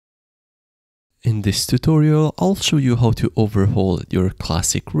In this tutorial, I'll show you how to overhaul your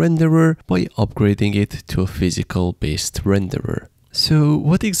classic renderer by upgrading it to a physical-based renderer. So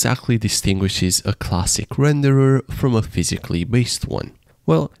what exactly distinguishes a classic renderer from a physically based one?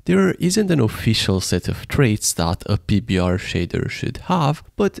 Well, there isn't an official set of traits that a PBR shader should have,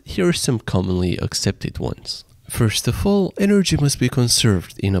 but here are some commonly accepted ones. First of all, energy must be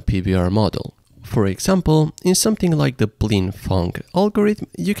conserved in a PBR model. For example, in something like the blin-fang algorithm,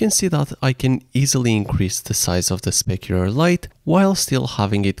 you can see that I can easily increase the size of the specular light while still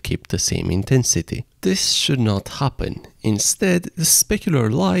having it keep the same intensity. This should not happen. Instead, the specular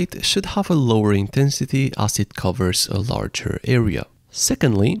light should have a lower intensity as it covers a larger area.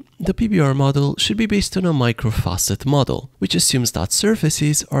 Secondly, the PBR model should be based on a microfacet model, which assumes that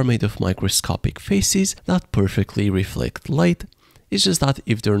surfaces are made of microscopic faces that perfectly reflect light. It's just that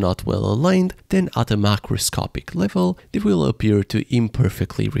if they're not well aligned, then at a macroscopic level, they will appear to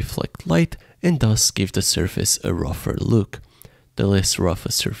imperfectly reflect light and thus give the surface a rougher look. The less rough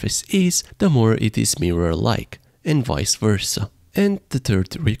a surface is, the more it is mirror-like, and vice versa. And the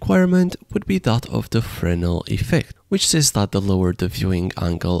third requirement would be that of the Fresnel effect, which says that the lower the viewing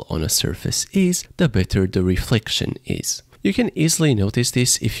angle on a surface is, the better the reflection is. You can easily notice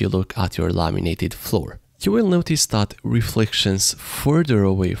this if you look at your laminated floor. You will notice that reflections further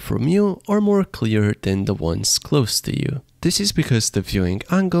away from you are more clear than the ones close to you. This is because the viewing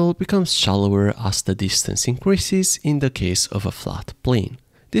angle becomes shallower as the distance increases in the case of a flat plane.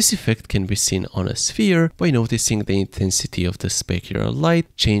 This effect can be seen on a sphere by noticing the intensity of the specular light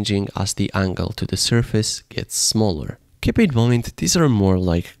changing as the angle to the surface gets smaller. Keep in mind, these are more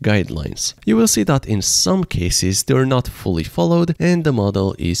like guidelines. You will see that in some cases they are not fully followed and the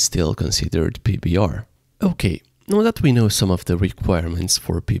model is still considered PBR. Okay, now that we know some of the requirements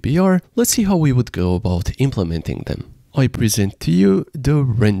for PBR, let's see how we would go about implementing them. I present to you the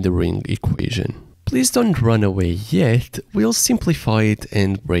rendering equation. Please don't run away yet, we'll simplify it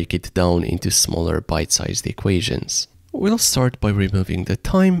and break it down into smaller bite-sized equations. We'll start by removing the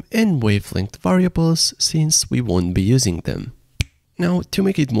time and wavelength variables since we won't be using them. Now, to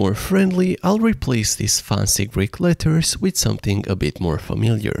make it more friendly, I'll replace these fancy Greek letters with something a bit more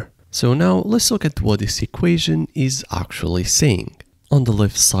familiar. So now let's look at what this equation is actually saying. On the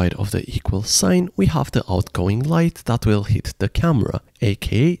left side of the equal sign, we have the outgoing light that will hit the camera,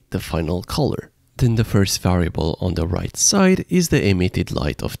 aka the final color. Then the first variable on the right side is the emitted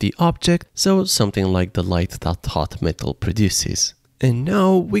light of the object, so something like the light that hot metal produces. And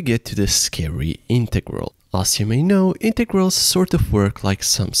now we get to the scary integral. As you may know, integrals sort of work like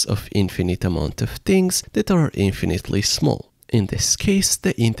sums of infinite amount of things that are infinitely small. In this case,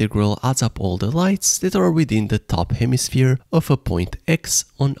 the integral adds up all the lights that are within the top hemisphere of a point X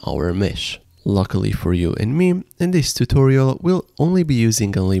on our mesh. Luckily for you and me, in this tutorial we'll only be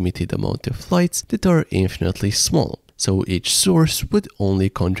using a limited amount of lights that are infinitely small, so each source would only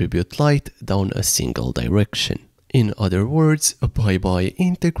contribute light down a single direction. In other words, a bye-bye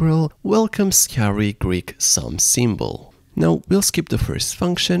integral welcomes scary Greek sum symbol. Now we'll skip the first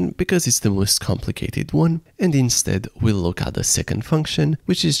function because it's the most complicated one, and instead we'll look at the second function,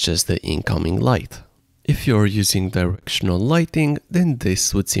 which is just the incoming light. If you're using directional lighting, then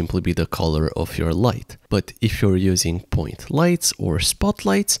this would simply be the color of your light. But if you're using point lights or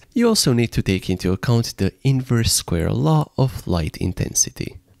spotlights, you also need to take into account the inverse square law of light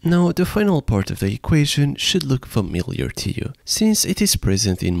intensity. Now, the final part of the equation should look familiar to you, since it is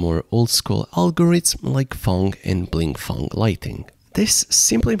present in more old-school algorithms like Fang and blin-fang lighting. This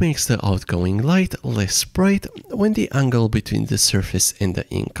simply makes the outgoing light less bright when the angle between the surface and the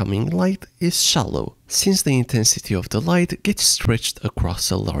incoming light is shallow, since the intensity of the light gets stretched across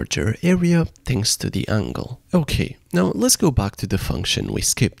a larger area thanks to the angle. Okay, now let's go back to the function we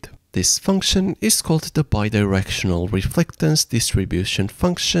skipped. This function is called the bidirectional reflectance distribution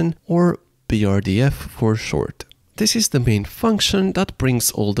function, or BRDF for short. This is the main function that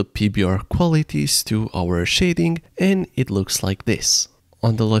brings all the PBR qualities to our shading, and it looks like this.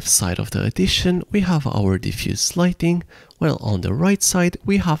 On the left side of the addition, we have our diffuse lighting, while on the right side,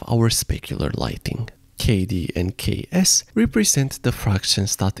 we have our specular lighting. KD and KS represent the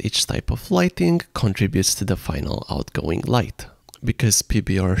fractions that each type of lighting contributes to the final outgoing light. Because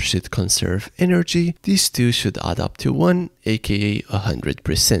PBR should conserve energy, these two should add up to 1, aka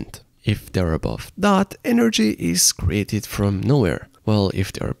 100%. If they're above that, energy is created from nowhere. Well,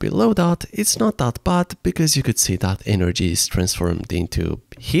 if they're below that, it's not that bad because you could see that energy is transformed into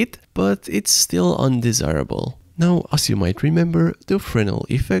heat, but it's still undesirable. Now, as you might remember, the Fresnel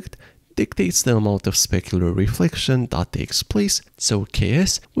effect dictates the amount of specular reflection that takes place, so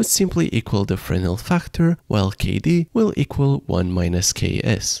Ks would simply equal the Fresnel factor, while Kd will equal 1 minus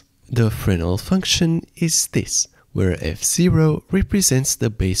Ks. The Fresnel function is this, where f0 represents the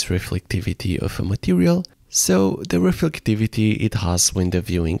base reflectivity of a material, so the reflectivity it has when the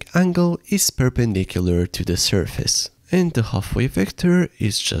viewing angle is perpendicular to the surface. And the halfway vector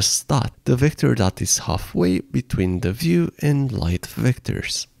is just that, the vector that is halfway between the view and light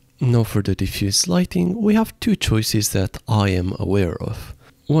vectors. Now for the diffuse lighting, we have two choices that I am aware of.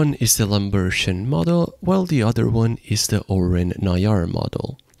 One is the Lambertian model, while the other one is the Oren-Nayar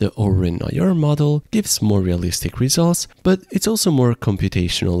model. The Oren-Nayar model gives more realistic results, but it's also more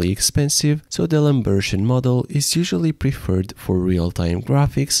computationally expensive, so the Lambertian model is usually preferred for real-time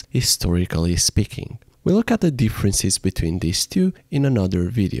graphics, historically speaking. We'll look at the differences between these two in another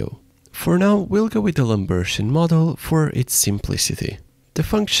video. For now, we'll go with the Lambertian model for its simplicity. The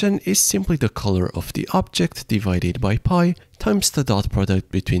function is simply the color of the object divided by pi times the dot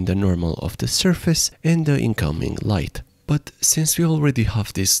product between the normal of the surface and the incoming light. But since we already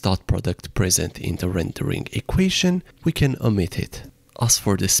have this dot product present in the rendering equation, we can omit it. As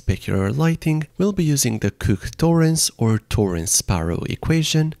for the specular lighting, we'll be using the Cook-Torrance or Torrance-Sparrow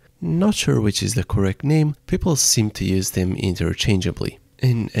equation. Not sure which is the correct name, people seem to use them interchangeably.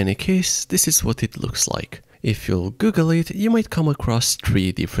 In any case, this is what it looks like. If you'll Google it, you might come across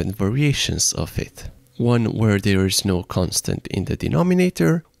 3 different variations of it. One where there is no constant in the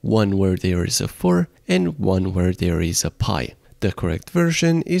denominator, one where there is a 4, and one where there is a pi. The correct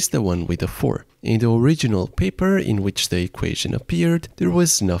version is the one with a 4. In the original paper in which the equation appeared, there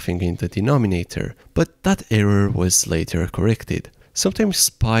was nothing in the denominator, but that error was later corrected. Sometimes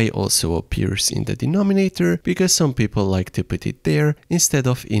pi also appears in the denominator because some people like to put it there instead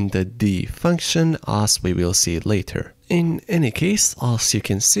of in the d function, as we will see later. In any case, as you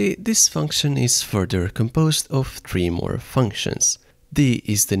can see, this function is further composed of 3 more functions. D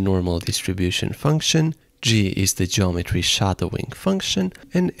is the normal distribution function, G is the geometry shadowing function,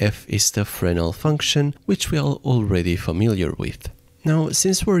 and F is the Fresnel function, which we are already familiar with. Now,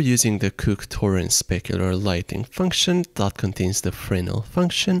 since we're using the Cook-Torrance specular lighting function that contains the Fresnel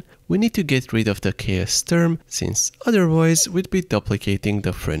function, we need to get rid of the ks term, since otherwise we'd be duplicating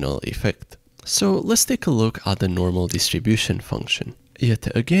the Fresnel effect. So let's take a look at the normal distribution function.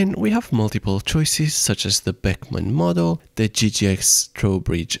 Yet again, we have multiple choices such as the Beckmann model, the GGX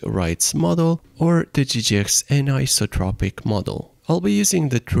Trowbridge-Wrights model, or the GGX anisotropic model. I'll be using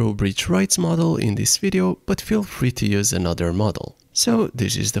the Trowbridge-Wrights model in this video, but feel free to use another model. So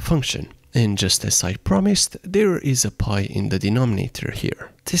this is the function, and just as I promised, there is a pi in the denominator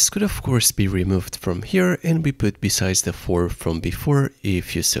here. This could of course be removed from here and be put beside the 4 from before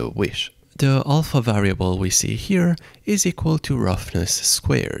if you so wish. The alpha variable we see here is equal to roughness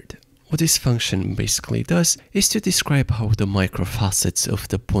squared. What this function basically does is to describe how the microfacets of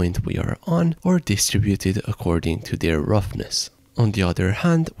the point we are on are distributed according to their roughness. On the other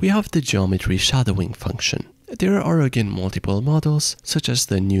hand, we have the geometry shadowing function. There are again multiple models, such as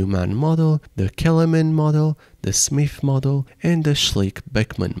the Newman model, the Kellerman model, the Smith model, and the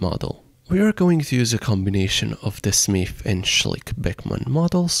Schlick-Beckmann model. We are going to use a combination of the Smith and Schlick-Beckmann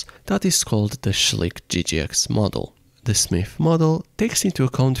models that is called the Schlick-GGX model. The Smith model takes into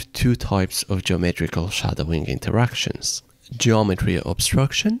account 2 types of geometrical shadowing interactions. Geometry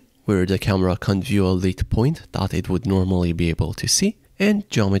obstruction, where the camera can't view a lit point that it would normally be able to see, and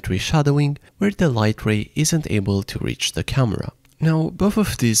geometry shadowing, where the light ray isn't able to reach the camera. Now, both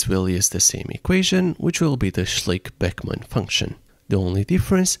of these will use the same equation, which will be the Schlick-Beckmann function. The only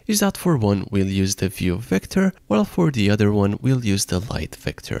difference is that for one we'll use the view vector, while for the other one we'll use the light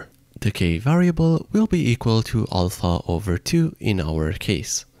vector. The k variable will be equal to alpha over 2 in our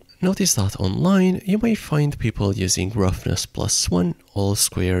case. Notice that online you may find people using roughness plus 1 all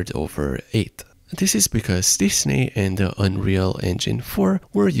squared over 8. This is because Disney and the Unreal Engine 4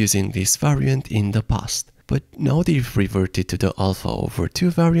 were using this variant in the past, but now they've reverted to the alpha over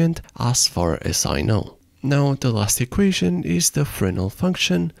 2 variant as far as I know. Now the last equation is the Fresnel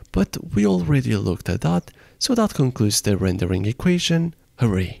function, but we already looked at that, so that concludes the rendering equation.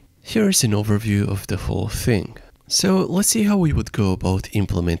 Hooray! Here's an overview of the whole thing. So let's see how we would go about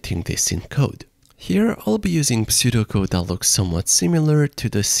implementing this in code. Here I'll be using pseudocode that looks somewhat similar to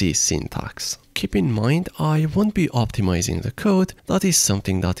the C syntax. Keep in mind I won't be optimizing the code, that is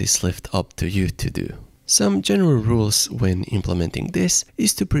something that is left up to you to do. Some general rules when implementing this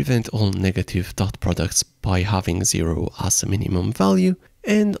is to prevent all negative dot products by having 0 as a minimum value,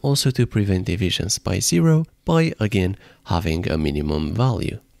 and also to prevent divisions by 0 by again having a minimum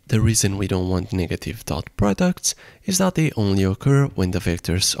value. The reason we don't want negative dot products is that they only occur when the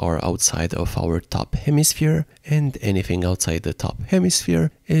vectors are outside of our top hemisphere, and anything outside the top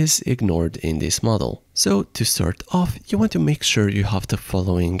hemisphere is ignored in this model. So to start off, you want to make sure you have the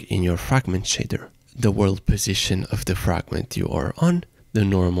following in your fragment shader: the world position of the fragment you are on, the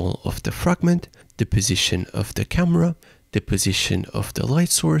normal of the fragment, the position of the camera, the position of the light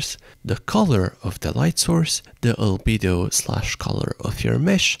source, the color of the light source, the albedo/color of your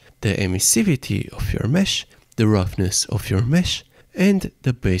mesh, the emissivity of your mesh, the roughness of your mesh, and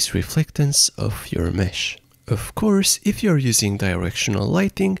the base reflectance of your mesh. Of course, if you're using directional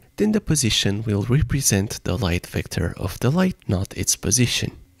lighting, then the position will represent the light vector of the light, not its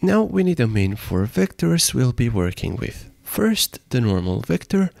position. Now we need a main 4 vectors we'll be working with. First, the normal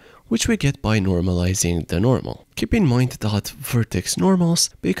vector, which we get by normalizing the normal. Keep in mind that vertex normals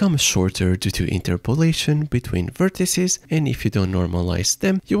become shorter due to interpolation between vertices, and if you don't normalize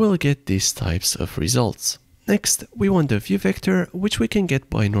them, you will get these types of results. Next, we want the view vector, which we can get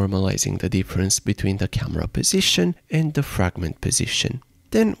by normalizing the difference between the camera position and the fragment position.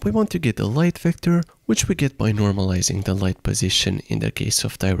 Then we want to get the light vector, which we get by normalizing the light position in the case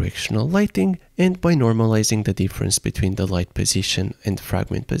of directional lighting, and by normalizing the difference between the light position and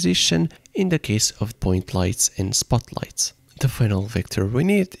fragment position in the case of point lights and spotlights. The final vector we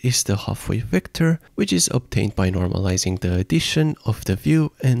need is the halfway vector, which is obtained by normalizing the addition of the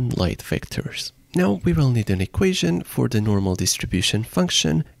view and light vectors. Now we will need an equation for the normal distribution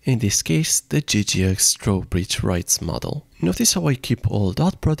function, in this case the GGX Trowbridge-Wright model. Notice how I keep all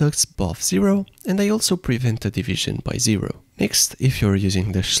dot products above 0, and I also prevent the division by 0. Next, if you're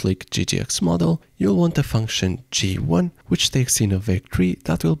using the Schlick GGX model, you'll want a function g1, which takes in a vector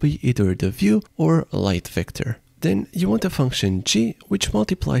that will be either the view or light vector. Then you want a function g, which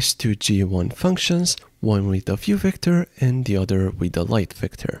multiplies two g1 functions, one with the view vector and the other with the light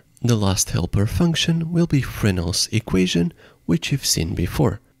vector. The last helper function will be Fresnel's equation, which you've seen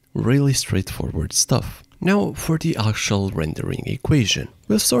before. Really straightforward stuff. Now for the actual rendering equation.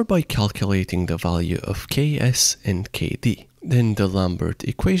 We'll start by calculating the value of Ks and Kd, then the Lambert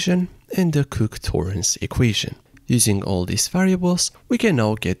equation and the Cook-Torrance equation. Using all these variables, we can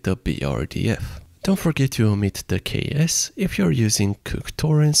now get the BRDF. Don't forget to omit the Ks if you're using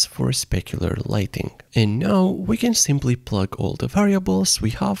Cook-Torrance for specular lighting. And now we can simply plug all the variables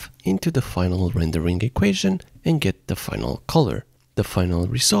we have into the final rendering equation and get the final color. The final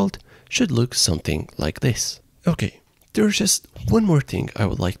result should look something like this. Okay, there's just one more thing I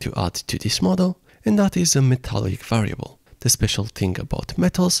would like to add to this model, and that is a metallic variable. The special thing about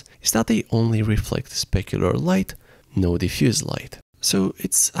metals is that they only reflect specular light, no diffuse light. So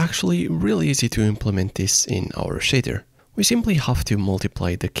it's actually really easy to implement this in our shader. We simply have to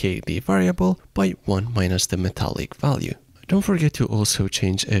multiply the Kd variable by 1 minus the metallic value. Don't forget to also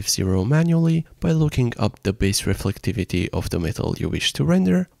change F0 manually by looking up the base reflectivity of the metal you wish to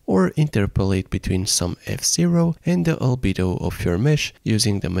render, or interpolate between some F0 and the albedo of your mesh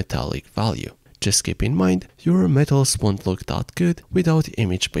using the metallic value. Just keep in mind, your metals won't look that good without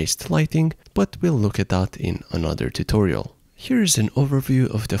image-based lighting, but we'll look at that in another tutorial. Here's an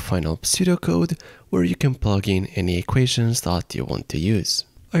overview of the final pseudocode where you can plug in any equations that you want to use.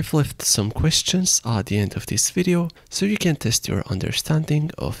 I've left some questions at the end of this video so you can test your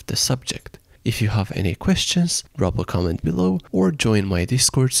understanding of the subject. If you have any questions, drop a comment below or join my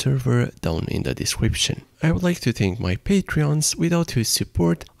Discord server down in the description. I would like to thank my Patreons, without whose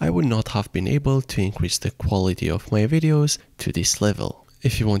support I would not have been able to increase the quality of my videos to this level.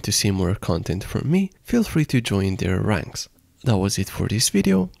 If you want to see more content from me, feel free to join their ranks. That was it for this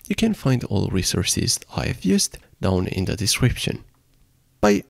video. You can find all resources I've used down in the description. Bye!